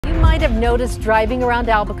might have noticed driving around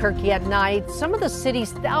Albuquerque at night, some of the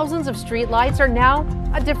city's thousands of streetlights are now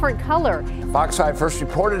a different color. Fox 5 first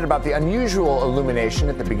reported about the unusual illumination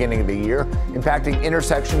at the beginning of the year, impacting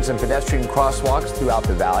intersections and pedestrian crosswalks throughout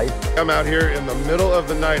the valley. I'm out here in the middle of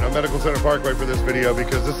the night on Medical Center Parkway for this video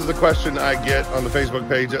because this is a question I get on the Facebook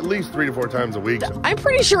page at least 3 to 4 times a week. I'm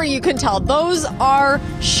pretty sure you can tell those are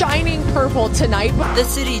shining purple tonight. The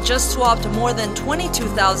city just swapped more than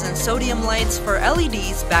 22,000 sodium lights for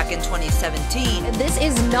LEDs back in 2017. This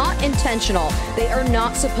is not intentional. They are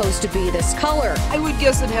not supposed to be this color. I would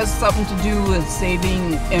guess it has something to do with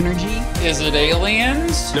saving energy. Is it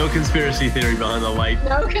aliens? No conspiracy theory behind the light.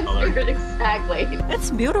 No conspiracy, exactly. It's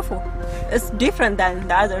beautiful. It's different than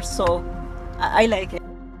the others, so I like it.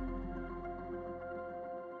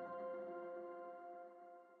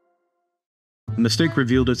 The mistake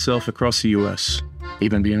revealed itself across the US,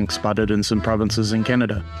 even being spotted in some provinces in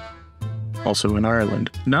Canada. Also in Ireland.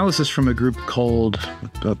 Analysis from a group called,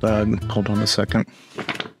 hold on a second.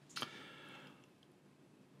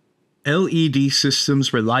 LED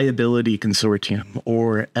Systems Reliability Consortium,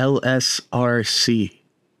 or LSRC.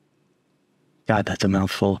 God, that's a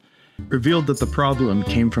mouthful. Revealed that the problem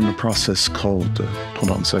came from a process called, hold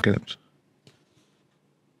on a second.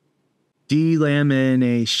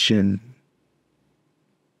 Delamination.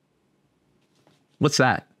 What's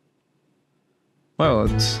that? Well,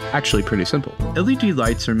 it's actually pretty simple. LED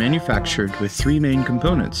lights are manufactured with 3 main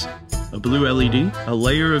components: a blue LED, a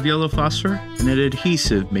layer of yellow phosphor, and an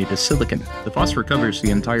adhesive made of silicon. The phosphor covers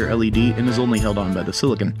the entire LED and is only held on by the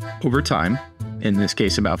silicon. Over time, in this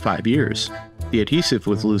case about 5 years, the adhesive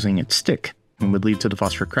was losing its stick and would lead to the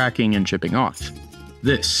phosphor cracking and chipping off.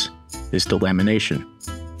 This is delamination,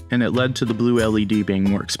 and it led to the blue LED being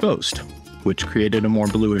more exposed, which created a more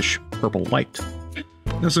bluish purple light.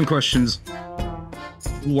 Now some questions.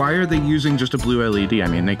 Why are they using just a blue LED? I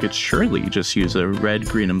mean, they could surely just use a red,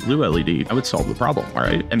 green, and blue LED. That would solve the problem,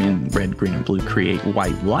 right? I mean, red, green, and blue create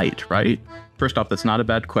white light, right? First off, that's not a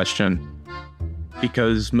bad question,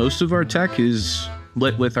 because most of our tech is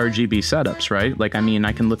lit with RGB setups, right? Like, I mean,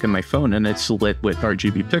 I can look at my phone and it's lit with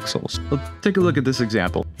RGB pixels. Well, take a look at this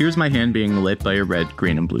example. Here's my hand being lit by a red,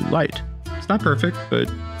 green, and blue light. It's not perfect, but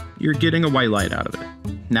you're getting a white light out of it.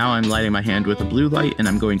 Now I'm lighting my hand with a blue light and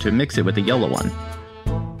I'm going to mix it with a yellow one.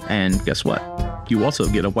 And guess what? You also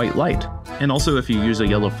get a white light. And also, if you use a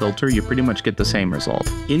yellow filter, you pretty much get the same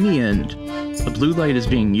result. In the end, the blue light is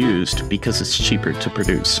being used because it's cheaper to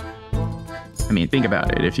produce. I mean, think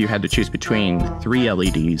about it. If you had to choose between 3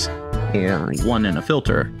 LEDs or 1 and a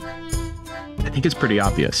filter, I think it's pretty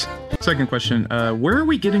obvious. Second question, where are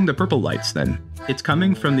we getting the purple lights then? It's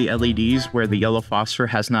coming from the LEDs where the yellow phosphor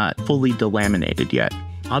has not fully delaminated yet.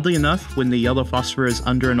 Oddly enough, when the yellow phosphor is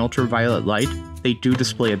under an ultraviolet light, they do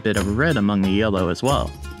display a bit of red among the yellow as well.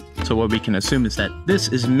 So what we can assume is that this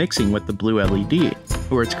is mixing with the blue LED,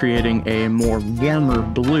 or it's creating a more warmer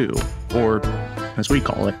blue, or as we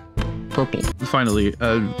call it, purple. Finally,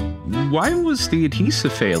 why was the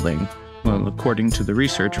adhesive failing? Well, according to the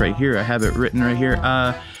research right here, I have it written right here,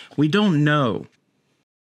 we don't know.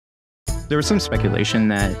 There was some speculation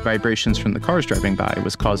that vibrations from the cars driving by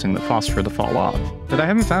was causing the phosphor to fall off, but I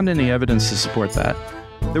haven't found any evidence to support that.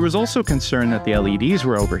 There was also concern that the LEDs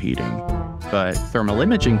were overheating, but thermal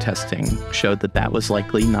imaging testing showed that that was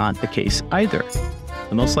likely not the case either.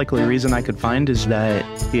 The most likely reason I could find is that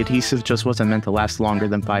the adhesive just wasn't meant to last longer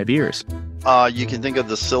than 5 years. You can think of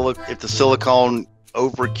if the silicone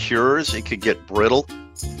over-cures, it could get brittle.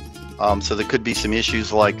 So there could be some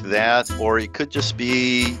issues like that, or it could just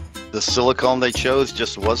be the silicone they chose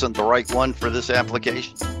just wasn't the right one for this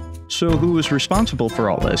application. So who was responsible for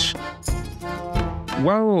all this?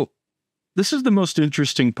 Well, this is the most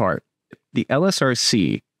interesting part. The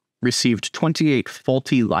LSRC received 28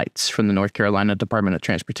 faulty lights from the North Carolina Department of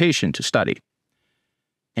Transportation to study.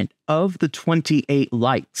 And of the 28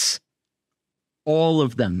 lights, all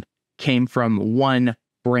of them came from one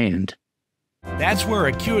brand. That's where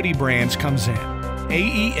Acuity Brands comes in.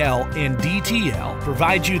 AEL and DTL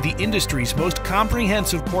provide you the industry's most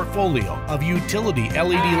comprehensive portfolio of utility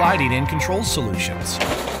LED lighting and control solutions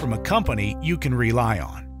from a company you can rely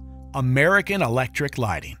on. American Electric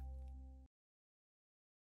Lighting.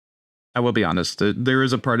 I will be honest, there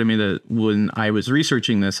is a part of me that when I was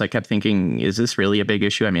researching this, I kept thinking, is this really a big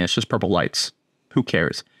issue? I mean, it's just purple lights. Who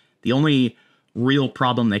cares? The only real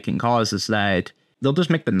problem they can cause is that they'll just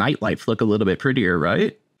make the night lights look a little bit prettier,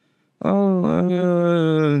 right?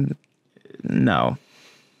 Oh, no.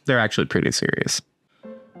 They're actually pretty serious.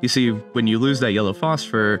 You see, when you lose that yellow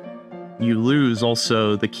phosphor, you lose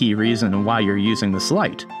also the key reason why you're using this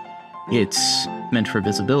light. It's meant for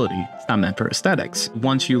visibility. It's not meant for aesthetics.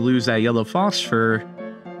 Once you lose that yellow phosphor,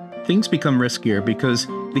 things become riskier because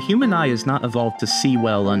the human eye is not evolved to see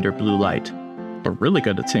well under blue light. We're really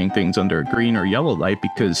good at seeing things under green or yellow light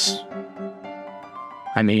because,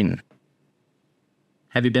 I mean,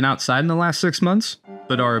 have you been outside in the last 6 months?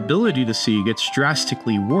 But our ability to see gets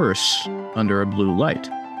drastically worse under a blue light.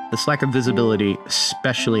 This lack of visibility,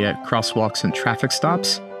 especially at crosswalks and traffic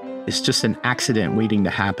stops, is just an accident waiting to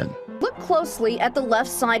happen. Look closely at the left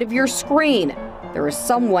side of your screen. There is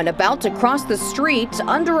someone about to cross the street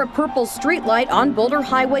under a purple streetlight on Boulder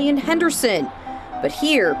Highway in Henderson. But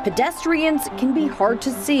here, pedestrians can be hard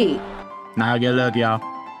to see. Now good luck, y'all.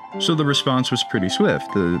 So the response was pretty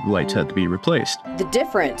swift. The lights had to be replaced. The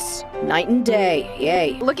difference, night and day,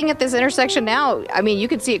 yay. Looking at this intersection now, I mean, you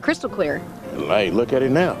can see it crystal clear. Hey, look at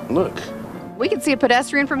it now, look. We can see a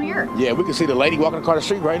pedestrian from here. Yeah, we can see the lady walking across the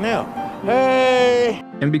street right now. Hey!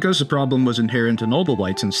 And because the problem was inherent in all the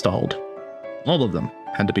lights installed, all of them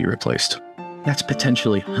had to be replaced. That's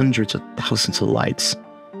potentially hundreds of thousands of lights.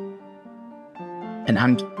 And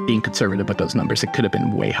I'm being conservative with those numbers. It could have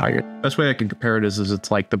been way higher. Best way I can compare it is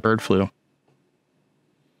it's like the bird flu.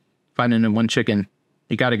 Finding in one chicken,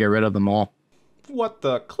 you got to get rid of them all. What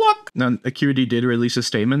the cluck? Now, Acuity did release a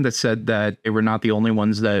statement that said that they were not the only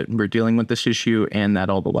ones that were dealing with this issue and that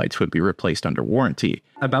all the lights would be replaced under warranty.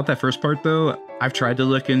 About that first part, though, I've tried to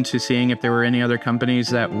look into seeing if there were any other companies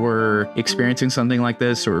that were experiencing something like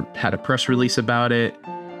this or had a press release about it,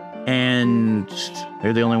 and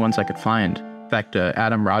they're the only ones I could find. In fact,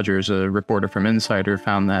 Adam Rogers, a reporter from Insider,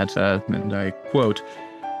 found that, and I quote,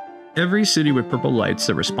 "Every city with purple lights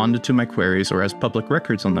that responded to my queries or has public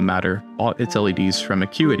records on the matter bought its LEDs from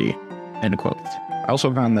Acuity," end quote. I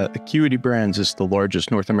also found that Acuity Brands is the largest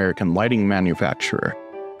North American lighting manufacturer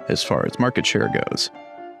as far as market share goes.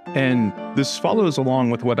 And this follows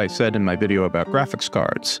along with what I said in my video about graphics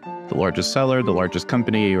cards. The largest seller, the largest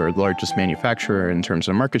company, or the largest manufacturer in terms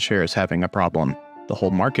of market share is having a problem. The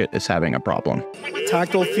whole market is having a problem.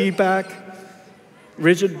 Tactile feedback,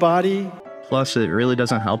 rigid body. Plus, it really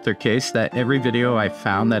doesn't help their case that every video I've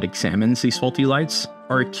found that examines these faulty lights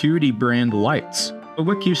are Acuity brand lights. But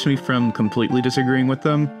what keeps me from completely disagreeing with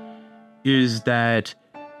them is that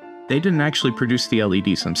they didn't actually produce the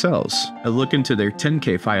LEDs themselves. A look into their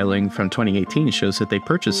 10K filing from 2018 shows that they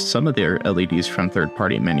purchased some of their LEDs from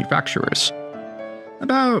third-party manufacturers.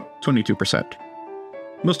 About 22%.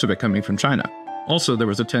 Most of it coming from China. Also, there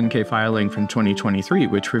was a 10K filing from 2023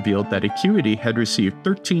 which revealed that Acuity had received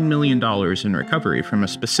 $13 million in recovery from a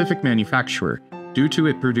specific manufacturer due to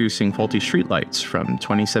it producing faulty streetlights from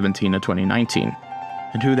 2017 to 2019.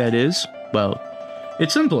 And who that is? Well,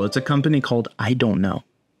 it's simple. It's a company called I Don't Know.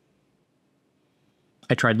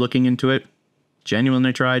 I tried looking into it.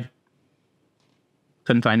 Genuinely tried.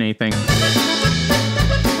 Couldn't find anything.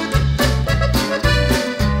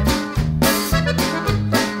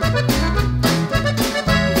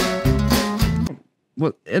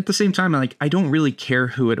 Well, at the same time, I don't really care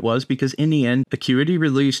who it was because in the end, Acuity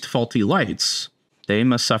released faulty lights. They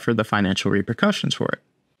must suffer the financial repercussions for it.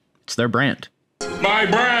 It's their brand. My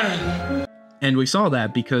brand! And we saw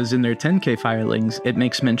that because in their 10K filings, it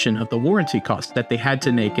makes mention of the warranty costs that they had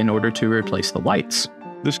to make in order to replace the lights.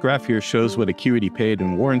 This graph here shows what Acuity paid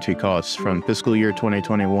in warranty costs from fiscal year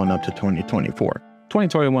 2021 up to 2024.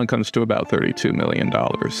 2021 comes to about $32 million.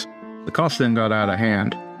 The cost then got out of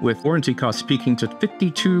hand, with warranty costs peaking to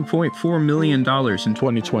 $52.4 million in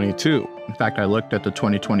 2022. In fact, I looked at the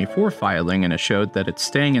 2024 filing and it showed that it's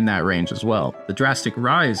staying in that range as well. The drastic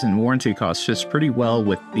rise in warranty costs fits pretty well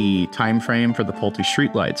with the time frame for the faulty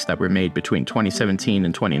streetlights that were made between 2017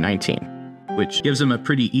 and 2019, which gives them a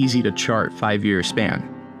pretty easy to chart 5-year span.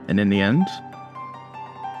 And in the end,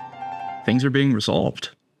 things are being resolved.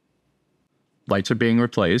 Lights are being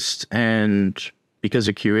replaced, and because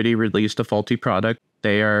Acuity released a faulty product,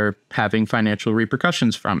 they are having financial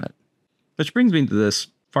repercussions from it. Which brings me to this.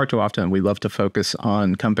 Far too often, we love to focus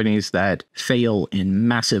on companies that fail in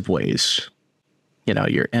massive ways. You know,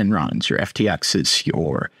 your Enrons, your FTXs,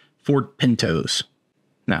 your Ford Pintos.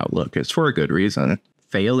 Now, look, it's for a good reason.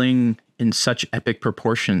 Failing in such epic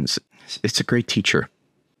proportions, it's a great teacher.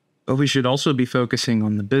 But we should also be focusing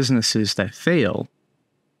on the businesses that fail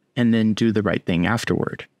and then do the right thing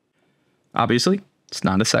afterward. Obviously, it's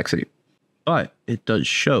not as sexy, but it does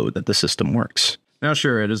show that the system works. Now,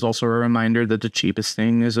 sure, it is also a reminder that the cheapest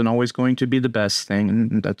thing isn't always going to be the best thing,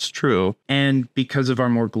 and that's true. And because of our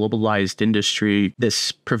more globalized industry,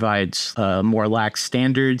 this provides more lax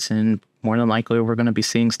standards, and more than likely we're going to be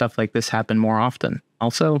seeing stuff like this happen more often.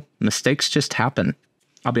 Also, mistakes just happen.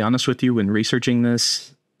 I'll be honest with you, when researching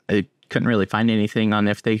this, I couldn't really find anything on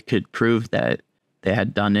if they could prove that they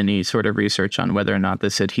had done any sort of research on whether or not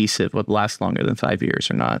this adhesive would last longer than 5 years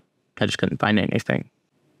or not. I just couldn't find anything.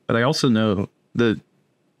 But I also know that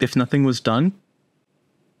if nothing was done,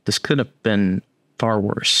 this could have been far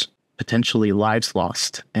worse. Potentially lives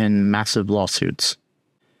lost and massive lawsuits.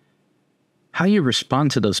 How you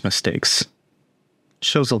respond to those mistakes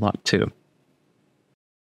shows a lot too.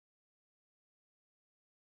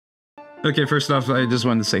 Okay, first off, I just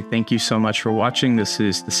wanted to say thank you so much for watching. This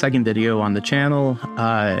is the second video on the channel,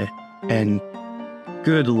 and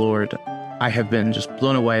good Lord, I have been just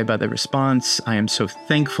blown away by the response. I am so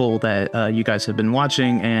thankful that you guys have been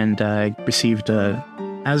watching, and I received,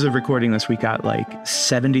 as of recording this, we got like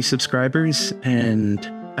 70 subscribers, and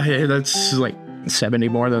that's like 70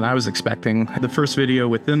 more than I was expecting. The first video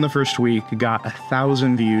within the first week got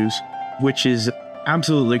 1,000 views, which is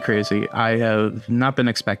absolutely crazy. I have not been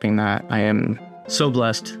expecting that. I am so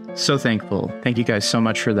blessed, so thankful. Thank you guys so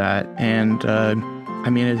much for that. And I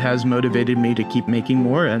mean, it has motivated me to keep making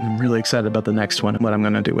more, and I'm really excited about the next one and what I'm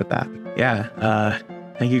going to do with that. Yeah,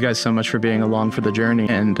 thank you guys so much for being along for the journey,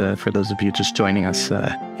 and for those of you just joining us,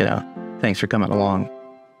 you know, thanks for coming along.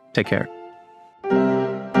 Take care.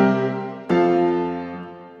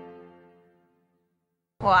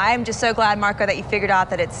 Well, I'm just so glad, Marco, that you figured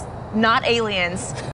out that it's not aliens.